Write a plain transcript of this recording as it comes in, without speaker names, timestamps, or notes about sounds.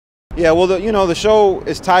Yeah, well, the show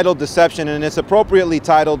is titled Deception, and it's appropriately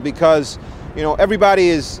titled because, everybody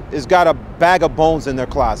is got a bag of bones in their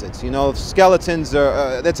closets. Skeletons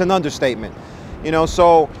that's an understatement.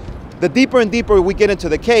 So the deeper and deeper we get into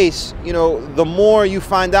the case, the more you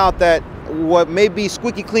find out that what may be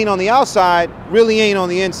squeaky clean on the outside really ain't on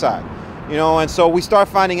the inside. And so we start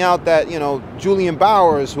finding out that, Julian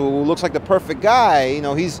Bowers, who looks like the perfect guy,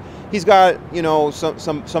 he's got,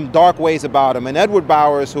 some dark ways about him. And Edward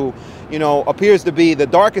Bowers, who, appears to be the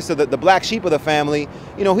darkest of the black sheep of the family,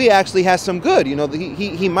 he actually has some good.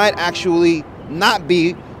 He might actually not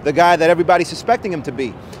be the guy that everybody's suspecting him to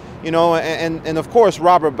be. And of course,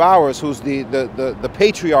 Robert Bowers, who's the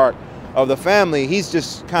patriarch of the family, he's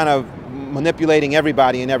just kind of manipulating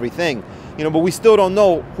everybody and everything. But we still don't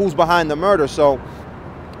know who's behind the murder. So,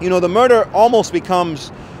 the murder almost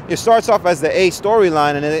becomes, it starts off as the A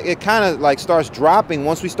storyline, and it kind of like starts dropping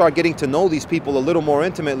once we start getting to know these people a little more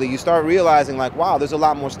intimately. You start realizing like, wow, there's a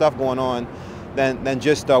lot more stuff going on than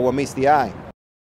just what meets the eye.